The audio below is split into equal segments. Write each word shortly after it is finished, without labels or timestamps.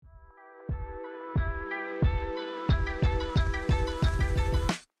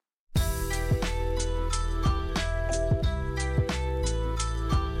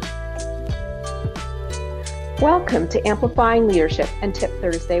Welcome to Amplifying Leadership and Tip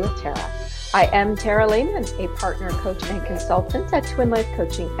Thursday with Tara. I am Tara Lehman, a partner, coach, and consultant at Twin Life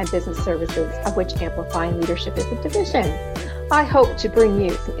Coaching and Business Services, of which Amplifying Leadership is a division. I hope to bring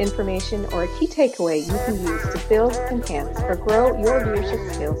you some information or a key takeaway you can use to build, enhance, or grow your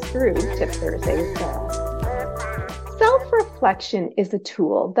leadership skills through Tip Thursday with Tara. Self-reflection is a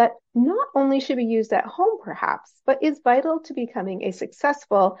tool that not only should be used at home, perhaps, but is vital to becoming a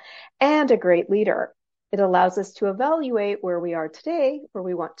successful and a great leader. It allows us to evaluate where we are today, where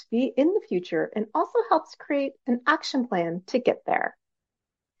we want to be in the future, and also helps create an action plan to get there.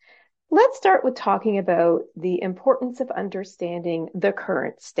 Let's start with talking about the importance of understanding the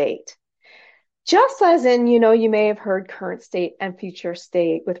current state. Just as in, you may have heard current state and future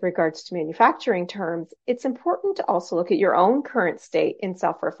state with regards to manufacturing terms, it's important to also look at your own current state in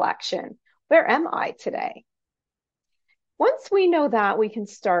self-reflection. Where am I today? Once we know that, we can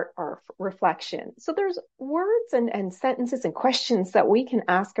start our reflection. So there's words and sentences and questions that we can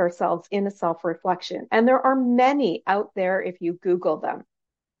ask ourselves in a self-reflection. And there are many out there if you Google them.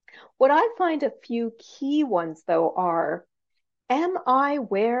 What I find a few key ones, though, are, am I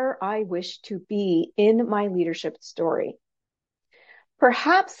where I wish to be in my leadership story?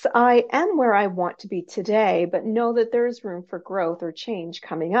 Perhaps I am where I want to be today, but know that there is room for growth or change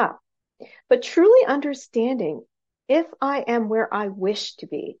coming up. But truly understanding if I am where I wish to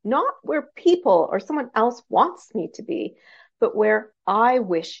be, not where people or someone else wants me to be, but where I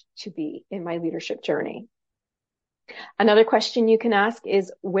wish to be in my leadership journey. Another question you can ask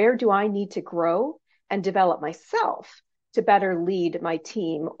is, where do I need to grow and develop myself to better lead my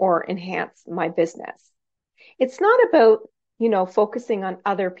team or enhance my business? It's not about, focusing on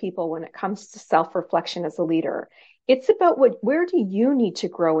other people when it comes to self-reflection as a leader. It's about where do you need to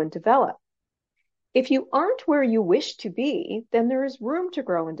grow and develop? If you aren't where you wish to be, then there is room to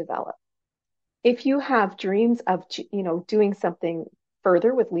grow and develop. If you have dreams of, doing something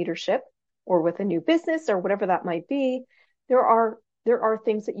further with leadership or with a new business or whatever that might be, there are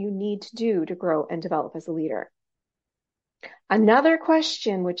things that you need to do to grow and develop as a leader. Another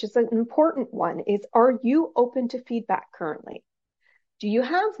question, which is an important one, is, are you open to feedback currently? Do you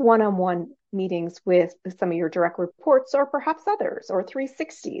have one-on-one meetings with some of your direct reports or perhaps others, or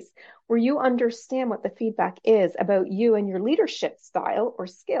 360s, where you understand what the feedback is about you and your leadership style or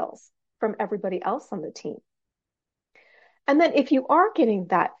skills from everybody else on the team? And then if you are getting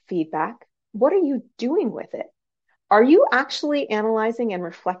that feedback, what are you doing with it? Are you actually analyzing and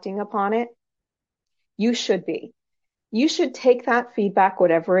reflecting upon it? You should be. You should take that feedback,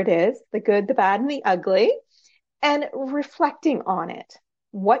 whatever it is, the good, the bad, and the ugly, and reflecting on it.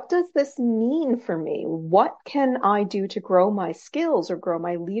 What does this mean for me? What can I do to grow my skills or grow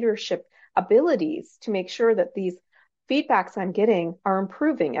my leadership abilities to make sure that these feedbacks I'm getting are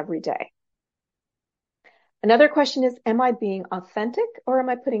improving every day? Another question is, am I being authentic or am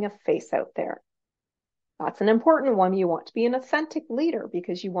I putting a face out there? That's an important one. You want to be an authentic leader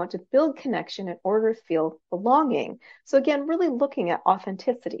because you want to build connection in order to feel belonging. So again, really looking at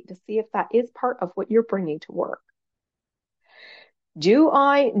authenticity to see if that is part of what you're bringing to work. Do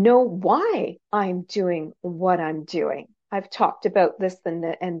I know why I'm doing what I'm doing? I've talked about this and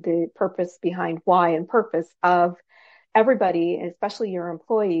the purpose behind why and purpose of everybody, especially your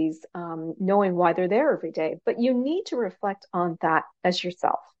employees, knowing why they're there every day. But you need to reflect on that as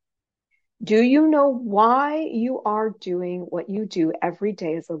yourself. Do you know why you are doing what you do every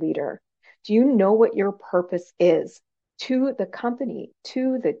day as a leader? Do you know what your purpose is to the company,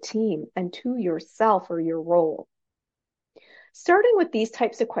 to the team, and to yourself or your role? Starting with these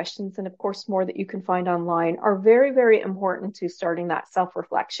types of questions, and of course more that you can find online, are very, very important to starting that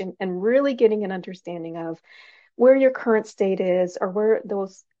self-reflection and really getting an understanding of where your current state is or where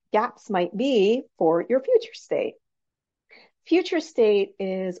those gaps might be for your future state. Future state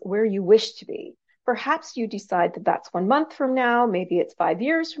is where you wish to be. Perhaps you decide that that's 1 month from now, maybe it's 5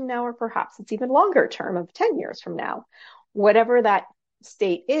 years from now, or perhaps it's even longer term of 10 years from now. Whatever that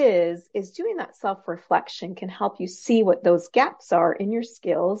state is doing that self-reflection can help you see what those gaps are in your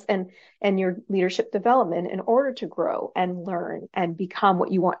skills and your leadership development in order to grow and learn and become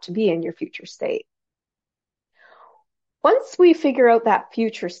what you want to be in your future state. Once we figure out that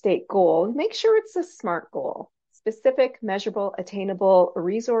future state goal, make sure it's a SMART goal: specific, measurable, attainable,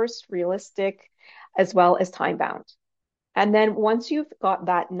 resource, realistic, as well as time-bound. And then once you've got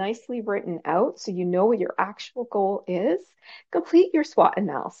that nicely written out, so you know what your actual goal is, complete your SWOT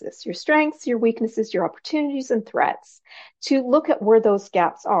analysis, your strengths, your weaknesses, your opportunities and threats, to look at where those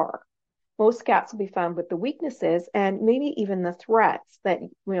gaps are. Most gaps will be found with the weaknesses and maybe even the threats that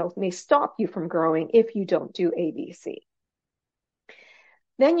may stop you from growing if you don't do A, B, C.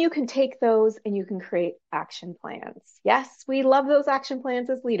 Then you can take those and you can create action plans. Yes, we love those action plans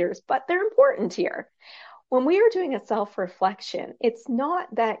as leaders, but they're important here. When we are doing a self-reflection, it's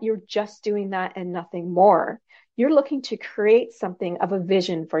not that you're just doing that and nothing more. You're looking to create something of a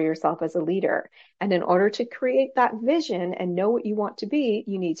vision for yourself as a leader. And in order to create that vision and know what you want to be,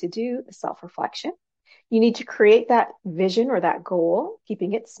 you need to do a self-reflection. You need to create that vision or that goal,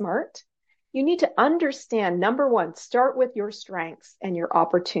 keeping it SMART. You need to understand, number one, start with your strengths and your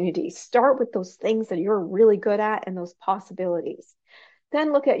opportunities. Start with those things that you're really good at and those possibilities.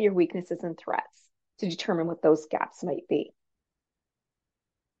 Then look at your weaknesses and threats to determine what those gaps might be.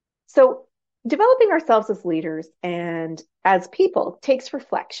 So developing ourselves as leaders and as people takes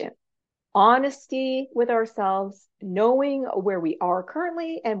reflection, honesty with ourselves, knowing where we are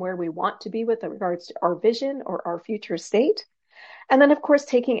currently and where we want to be with regards to our vision or our future state. And then, of course,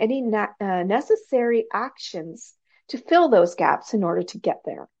 taking any necessary actions to fill those gaps in order to get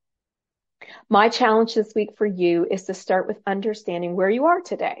there. My challenge this week for you is to start with understanding where you are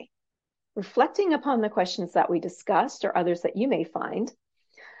today, reflecting upon the questions that we discussed or others that you may find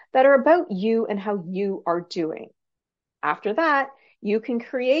that are about you and how you are doing. After that, you can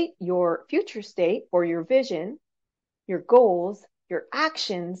create your future state or your vision, your goals, your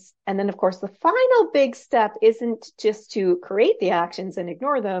actions. And then, of course, the final big step isn't just to create the actions and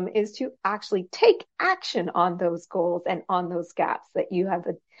ignore them, is to actually take action on those goals and on those gaps that you have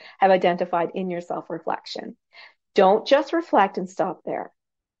identified in your self-reflection. Don't just reflect and stop there.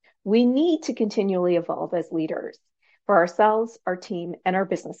 We need to continually evolve as leaders for ourselves, our team, and our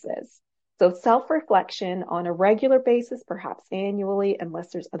businesses. So self-reflection on a regular basis, perhaps annually,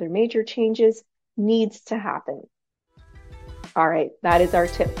 unless there's other major changes, needs to happen. All right, that is our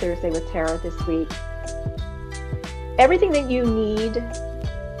Tip Thursday with Tara this week. Everything that you need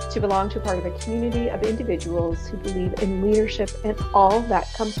to belong to a part of a community of individuals who believe in leadership and all that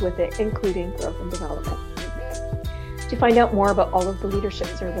comes with it, including growth and development. To find out more about all of the leadership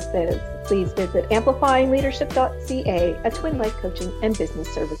services, please visit amplifyingleadership.ca, a Twin Life Coaching and Business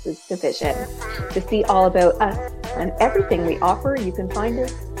Services division. To see all about us and everything we offer, you can find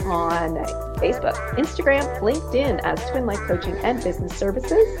us on Facebook, Instagram, LinkedIn as Twin Life Coaching and Business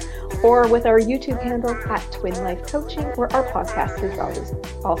Services, or with our YouTube handle at Twin Life Coaching, where our podcast is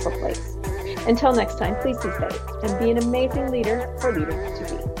also placed. Until next time, please be safe and be an amazing leader for leaders to